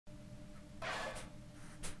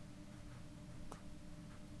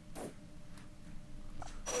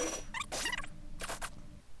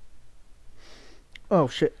Oh,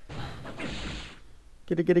 shit.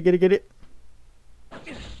 Get it, get it, get it, get it.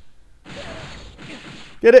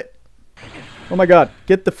 Get it. Oh my god.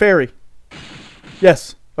 Get the fairy.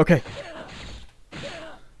 Yes. Okay.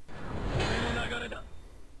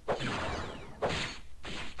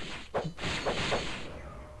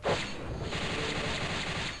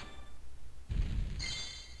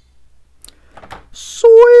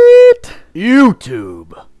 Sweet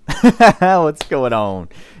YouTube. What's going on?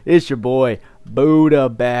 It's your boy Buddha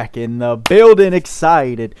back in the building,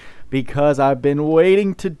 excited because I've been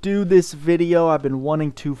waiting to do this video. I've been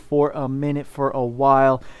wanting to for a minute, for a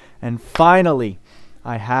while, and finally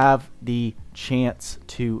I have the chance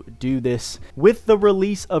to do this. With the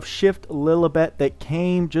release of Shift Lilibet that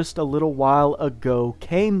came just a little while ago,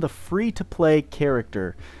 came the free-to-play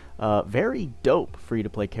character. Very dope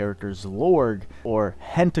free-to-play character, Zleorg, or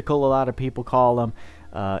Hentacle a lot of people call him.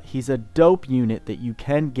 He's a dope unit that you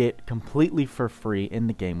can get completely for free in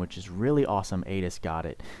the game, which is really awesome. Adis got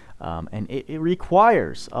it. And it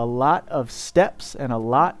requires a lot of steps and a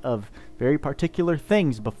lot of very particular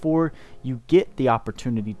things before you get the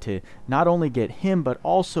opportunity to not only get him, but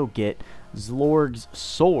also get Zleorg's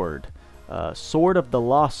sword. Sword of the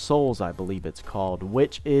Lost Souls, I believe it's called,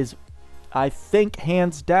 which is, I think,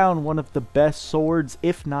 hands down one of the best swords,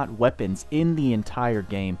 if not weapons, in the entire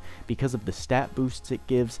game because of the stat boosts it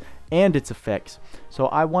gives and its effects. So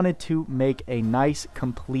I wanted to make a nice,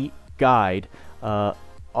 complete guide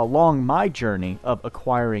along my journey of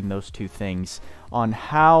acquiring those two things on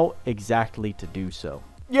how exactly to do so.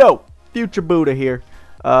 Yo, Future Buddha here,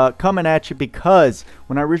 coming at you because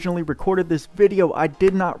when I originally recorded this video, I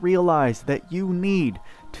did not realize that you need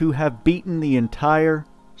to have beaten the entire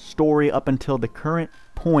story up until the current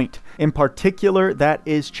point. In particular, that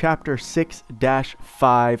is chapter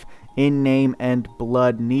 6-5 in Name and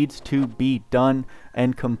Blood needs to be done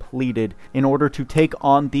and completed in order to take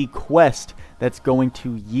on the quest that's going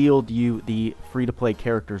to yield you the free-to-play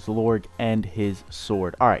character Zleorg and his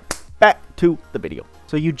sword. Alright, back to the video.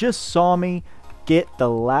 So you just saw me get the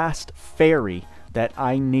last fairy that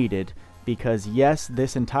I needed, because yes,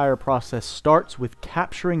 this entire process starts with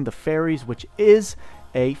capturing the fairies, which is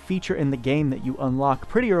a feature in the game that you unlock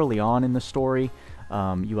pretty early on in the story.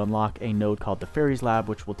 You unlock a node called the Fairies Lab,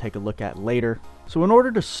 which we'll take a look at later. So in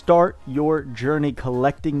order to start your journey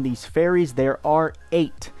collecting these fairies, there are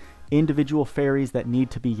 8 individual fairies that need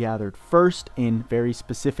to be gathered first in very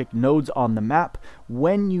specific nodes on the map.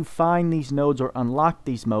 When you find these nodes or unlock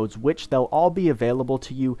these nodes, which they'll all be available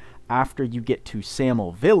to you after you get to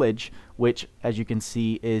Samel Village, which, as you can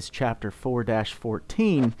see, is chapter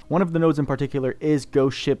 4-14. One of the nodes in particular is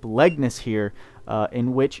Ghost Ship Legnis here,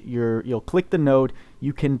 in which you'll click the node.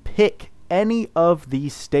 You can pick any of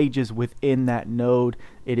these stages within that node.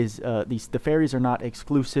 It is the fairies are not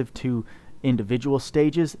exclusive to individual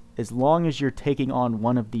stages, as long as you're taking on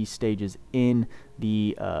one of these stages in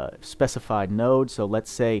the specified node. So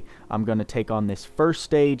let's say I'm going to take on this first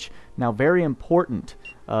stage. Now, very important,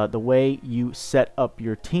 the way you set up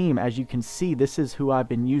your team. As you can see, this is who I've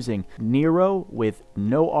been using. Nero with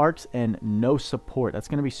no arcs and no support. That's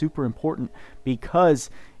going to be super important because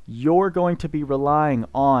you're going to be relying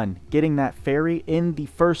on getting that fairy in the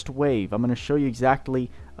first wave. I'm going to show you exactly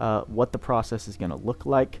what the process is going to look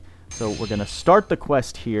like. So we're going to start the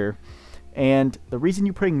quest here, and the reason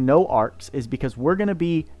you bring no arcs is because we're going to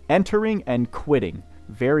be entering and quitting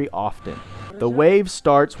very often. The wave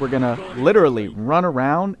starts, we're going to literally run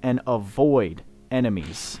around and avoid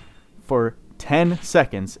enemies for 10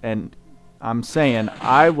 seconds, and I'm saying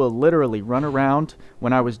I will literally run around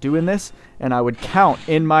when I was doing this, and I would count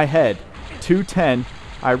in my head to 10.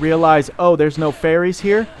 I realize, oh, there's no fairies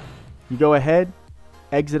here. You go ahead,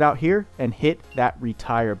 exit out here and hit that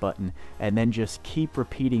retire button, and then just keep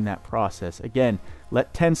repeating that process. Again,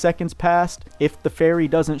 let 10 seconds pass. If the fairy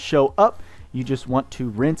doesn't show up, you just want to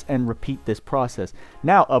rinse and repeat this process.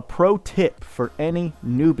 Now, a pro tip for any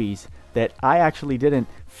newbies that I actually didn't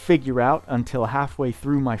figure out until halfway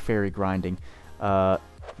through my fairy grinding.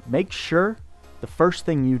 Make sure the first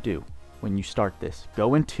thing you do when you start this,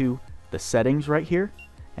 go into the settings right here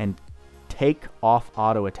and take off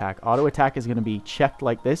auto attack. Auto attack is going to be checked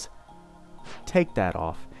like this. Take that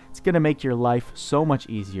off. It's going to make your life so much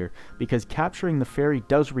easier because capturing the fairy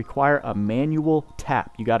does require a manual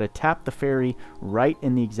tap. You got to tap the fairy right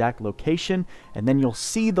in the exact location, and then you'll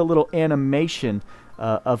see the little animation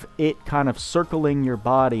of it kind of circling your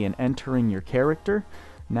body and entering your character.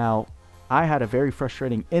 Now, I had a very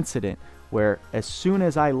frustrating incident where as soon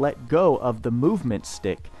as I let go of the movement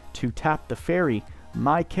stick to tap the fairy,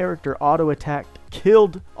 my character auto-attacked,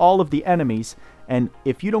 killed all of the enemies, and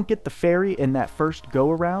if you don't get the fairy in that first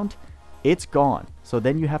go-around, it's gone. So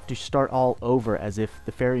then you have to start all over as if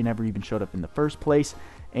the fairy never even showed up in the first place.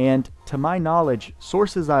 And to my knowledge,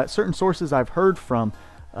 certain sources I've heard from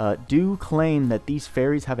do claim that these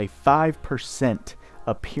fairies have a 5%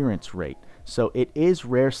 appearance rate. So it is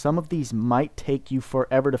rare. Some of these might take you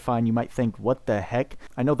forever to find. You might think, what the heck?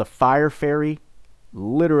 I know the fire fairy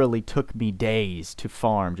literally took me days to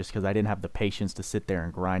farm just because I didn't have the patience to sit there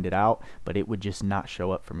and grind it out, but it would just not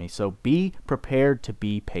show up for me. So be prepared to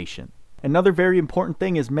be patient. Another very important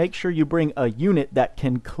thing is make sure you bring a unit that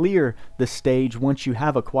can clear the stage once you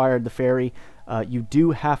have acquired the fairy. You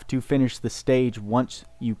do have to finish the stage once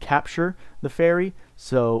you capture the fairy,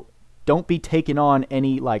 so don't be taking on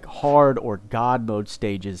any like hard or god mode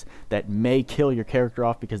stages that may kill your character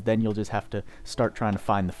off, because then you'll just have to start trying to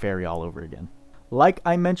find the fairy all over again. Like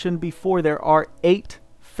I mentioned before, there are 8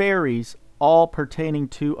 fairies, all pertaining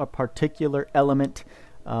to a particular element.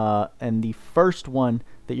 And the first one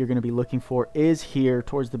that you're going to be looking for is here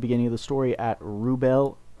towards the beginning of the story at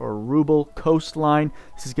Rubel or Rubel Coastline.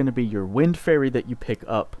 This is going to be your wind fairy that you pick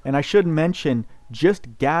up. And I should mention,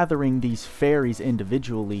 just gathering these fairies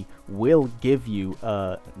individually will give you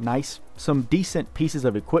some decent pieces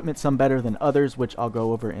of equipment, some better than others, which I'll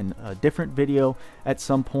go over in a different video at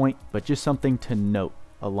some point, but just something to note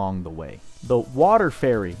along the way. The water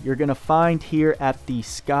fairy you're going to find here at the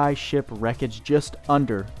Skyship Wreckage just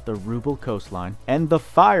under the Rubel Coastline, and the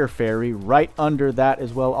fire fairy right under that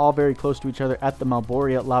as well, all very close to each other at the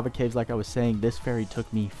Malboria lava caves. Like I was saying, this fairy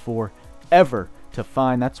took me forever to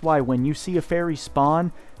find. That's why when you see a fairy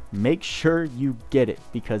spawn, make sure you get it,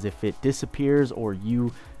 because if it disappears or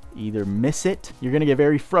you either miss it, you're going to get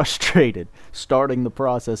very frustrated starting the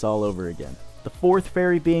process all over again. The fourth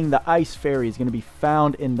fairy, being the ice fairy, is going to be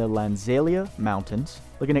found in the Lanzelia mountains.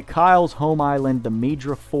 Looking at Kyle's home island, the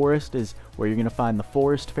Midra forest is where you're going to find the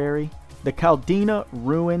forest fairy. The Kaldina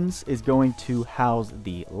ruins is going to house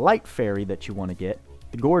the light fairy that you want to get.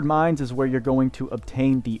 The Gorde mines is where you're going to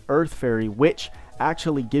obtain the earth fairy, which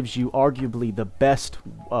actually gives you arguably the best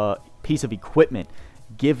piece of equipment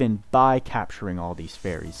given by capturing all these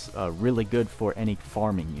fairies. Really good for any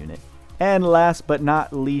farming unit. And last but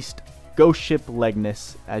not least, Ghost Ship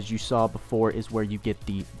Legnis, as you saw before, is where you get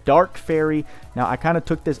the Dark Fairy. Now, I kind of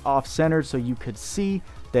took this off-centered so you could see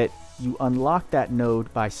that you unlock that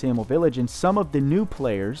node by Samuel Village, and some of the new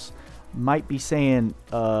players might be saying,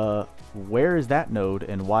 where is that node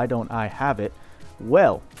and why don't I have it?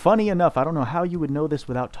 Well, funny enough, I don't know how you would know this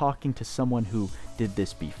without talking to someone who did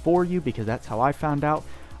this before you, because that's how I found out.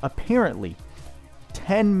 Apparently,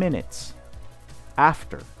 10 minutes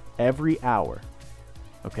after every hour,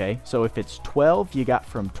 okay, so if it's 12, you got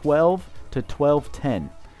from 12 to 12:10.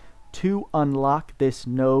 To unlock this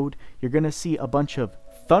node, you're going to see a bunch of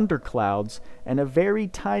thunderclouds and a very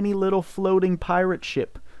tiny little floating pirate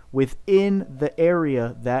ship within the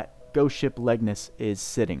area that Ghost Ship Legnis is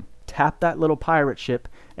sitting. Tap that little pirate ship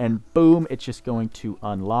and boom, it's just going to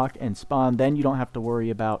unlock and spawn. Then you don't have to worry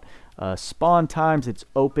about spawn times. It's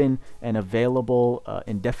open and available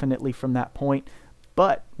indefinitely from that point.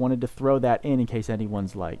 But wanted to throw that in case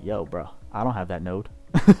anyone's like, yo, bro, I don't have that node.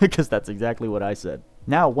 Because that's exactly what I said.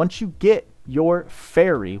 Now, once you get your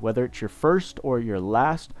fairy, whether it's your first or your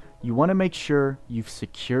last, you want to make sure you've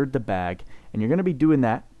secured the bag. And you're going to be doing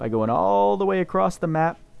that by going all the way across the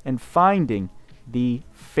map and finding the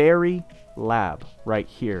fairy lab right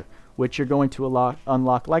here, which you're going to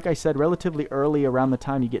unlock, like I said, relatively early, around the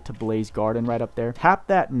time you get to Blaze Garden right up there. Tap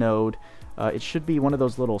that node. It should be one of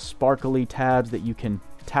those little sparkly tabs that you can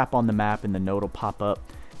tap on the map and the node will pop up.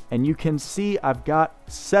 And you can see I've got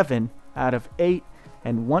 7 out of 8.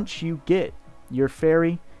 And once you get your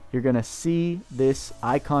fairy, you're going to see this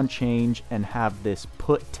icon change and have this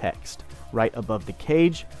put text right above the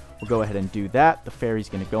cage. We'll go ahead and do that. The fairy's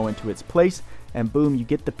going to go into its place. And boom, you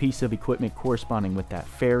get the piece of equipment corresponding with that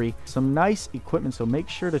fairy. Some nice equipment, so make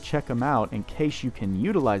sure to check them out in case you can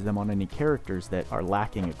utilize them on any characters that are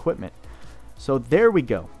lacking equipment. So there we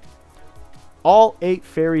go. All 8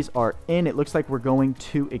 fairies are in. It looks like we're going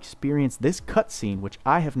to experience this cutscene, which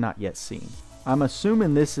I have not yet seen. I'm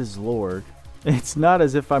assuming this is Zleorg. It's not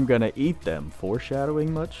as if I'm going to eat them.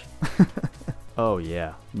 Foreshadowing much? Oh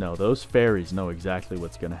yeah, no, those fairies know exactly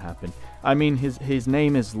what's going to happen. I mean, his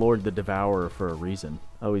name is Zleorg the Devourer for a reason.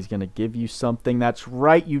 Oh, he's going to give you something. That's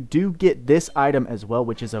right, you do get this item as well,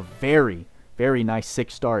 which is a very nice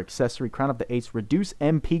 6-star accessory. Crown of the Eights. Reduce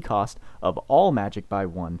MP cost of all magic by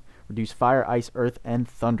 1. Reduce fire, ice, earth, and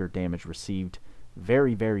thunder damage received.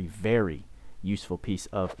 Very useful piece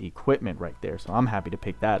of equipment right there. So I'm happy to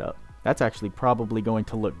pick that up. That's actually probably going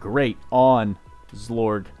to look great on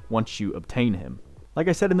Zleorg once you obtain him. Like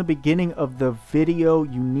I said in the beginning of the video,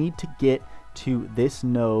 you need to get to this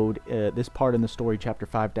node, this part in the story, chapter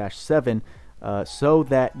 5-7, so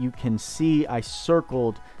that you can see I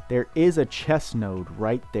circled there is a chest node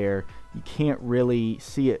right there. You can't really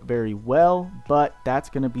see it very well, but that's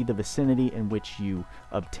going to be the vicinity in which you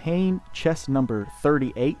obtain chest number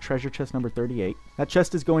 38, treasure chest number 38. That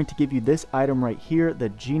chest is going to give you this item right here, the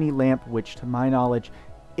genie lamp, which to my knowledge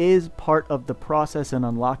is part of the process in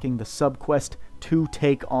unlocking the sub-quest to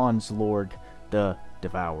take on Zleorg the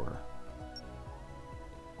Devourer.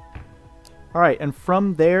 Alright, and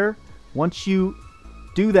from there, once you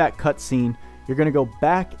do that cutscene, you're going to go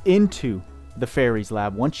back into the Fairies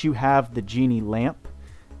lab once you have the genie lamp,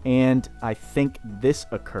 and I think this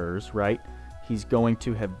occurs, right? He's going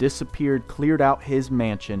to have disappeared, cleared out his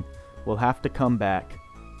mansion. We'll have to come back,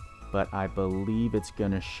 but I believe it's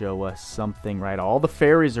going to show us something, right? All the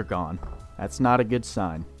fairies are gone. That's not a good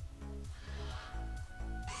sign.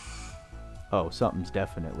 Oh, something's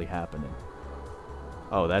definitely happening.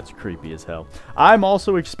 Oh, that's creepy as hell. I'm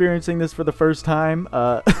also experiencing this for the first time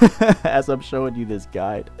as I'm showing you this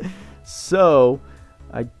guide. So,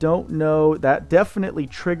 I don't know. That definitely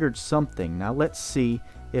triggered something. Now, let's see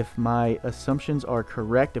if my assumptions are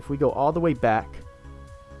correct. If we go all the way back.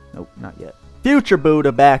 Nope, not yet. Future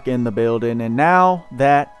Buddha back in the building. And now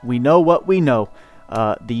that we know what we know,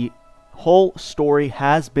 the whole story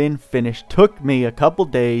has been finished. Took me a couple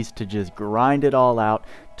days to just grind it all out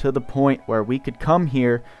to the point where we could come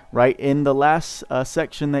here. Right in the last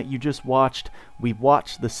section that you just watched, we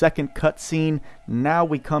watched the second cutscene. Now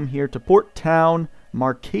we come here to Port Town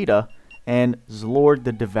Marquita, and Zleorg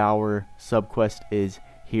the Devourer sub-quest is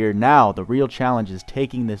here. Now the real challenge is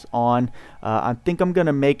taking this on. I think I'm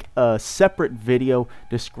gonna make a separate video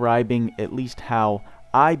describing at least how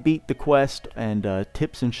I beat the quest and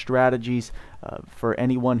tips and strategies for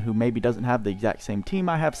anyone who maybe doesn't have the exact same team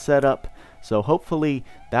I have set up. So hopefully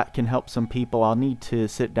that can help some people. I'll need to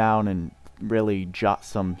sit down and really jot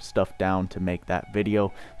some stuff down to make that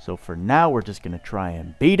video. So for now, we're just going to try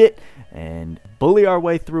and beat it and bully our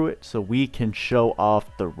way through it so we can show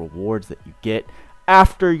off the rewards that you get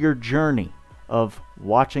after your journey of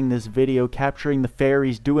watching this video, capturing the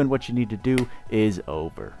fairies, doing what you need to do is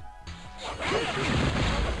over.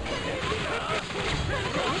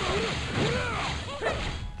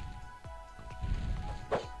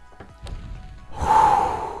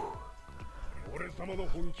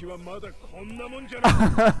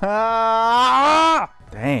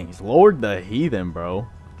 Dang, Zleorg the heathen, bro.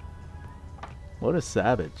 What a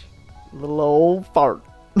savage. Little old fart.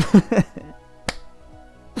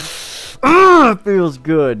 Feels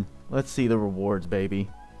good. Let's see the rewards, baby.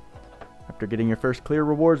 After getting your first clear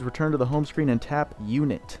rewards, return to the home screen and tap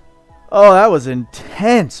unit. Oh, that was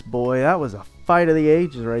intense, boy. That was a fight of the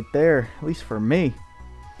ages right there, at least for me.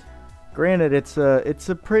 Granted, it's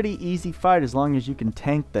a pretty easy fight as long as you can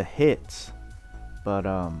tank the hits. But,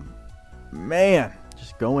 man,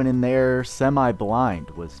 just going in there semi-blind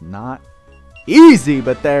was not easy,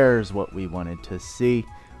 but there's what we wanted to see.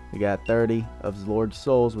 We got 30 of Zleorg's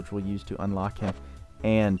souls, which we'll use to unlock him.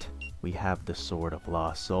 And we have the Sword of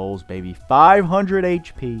Lost Souls, baby. 500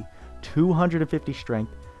 HP, 250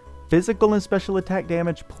 strength, physical and special attack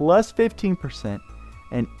damage plus 15%.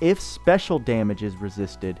 And if special damage is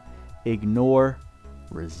resisted, ignore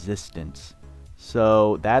resistance.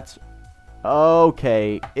 So that's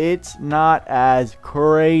okay. It's not as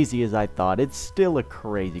crazy as I thought. It's still a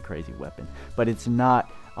crazy weapon, but it's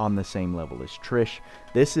not on the same level as Trish.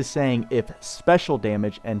 This is saying if special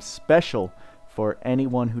damage, and special for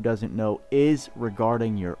anyone who doesn't know is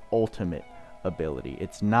regarding your ultimate ability.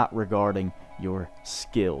 It's not regarding your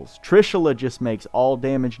skills. Trishula just makes all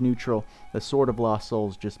damage neutral. The Sword of Lost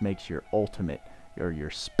Souls just makes your ultimate or your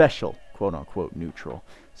special, quote-unquote, neutral.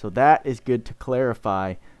 So that is good to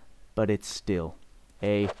clarify, but it's still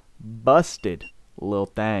a busted little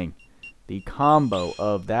thing. The combo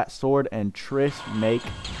of that sword and Trish make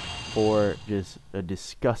for just a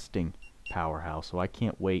disgusting powerhouse. So I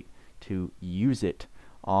can't wait to use it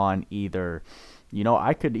on either, you know,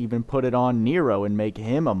 I could even put it on Nero and make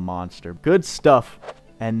him a monster. Good stuff.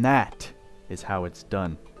 And that is how it's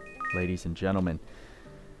done, ladies and gentlemen.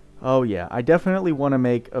 Oh yeah, I definitely want to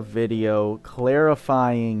make a video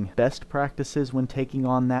clarifying best practices when taking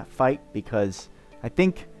on that fight, because I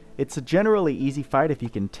think it's a generally easy fight if you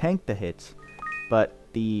can tank the hits, but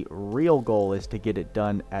the real goal is to get it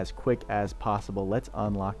done as quick as possible. Let's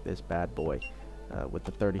unlock this bad boy with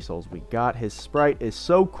the 30 souls we got. His sprite is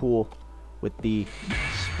so cool with the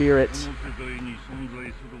spirits.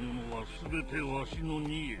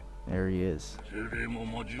 There he is.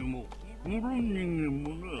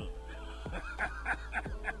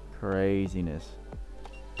 Craziness.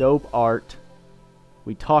 Dope art.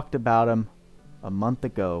 We talked about him a month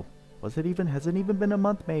ago. Has it even been a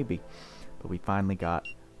month? Maybe. But we finally got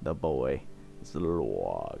the boy,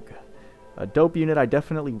 Zleorg. A dope unit I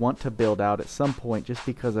definitely want to build out at some point just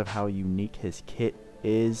because of how unique his kit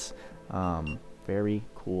is. Very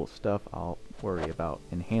cool stuff. I'll worry about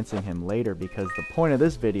enhancing him later because the point of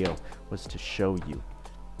this video was to show you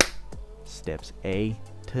steps A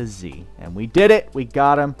to Z. And we did it. We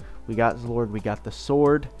got him. We got Zleorg. We got the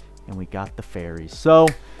sword. And we got the fairies. So,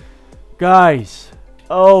 guys,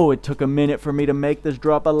 it took a minute for me to make this.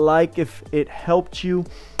 Drop a like if it helped you.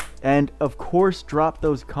 And, of course, drop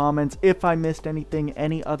those comments if I missed anything,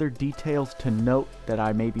 any other details to note that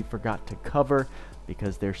I maybe forgot to cover.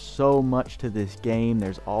 Because there's so much to this game.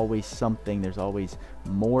 There's always something. There's always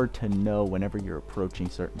more to know whenever you're approaching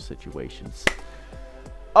certain situations.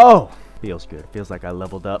 Oh, feels good. Feels like I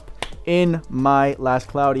leveled up in my last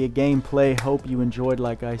Cloudia gameplay. Hope you enjoyed.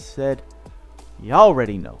 Like I said, you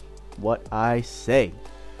already know what I say.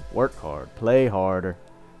 Work hard, play harder.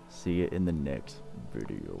 See you in the next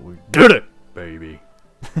video. We did it, baby.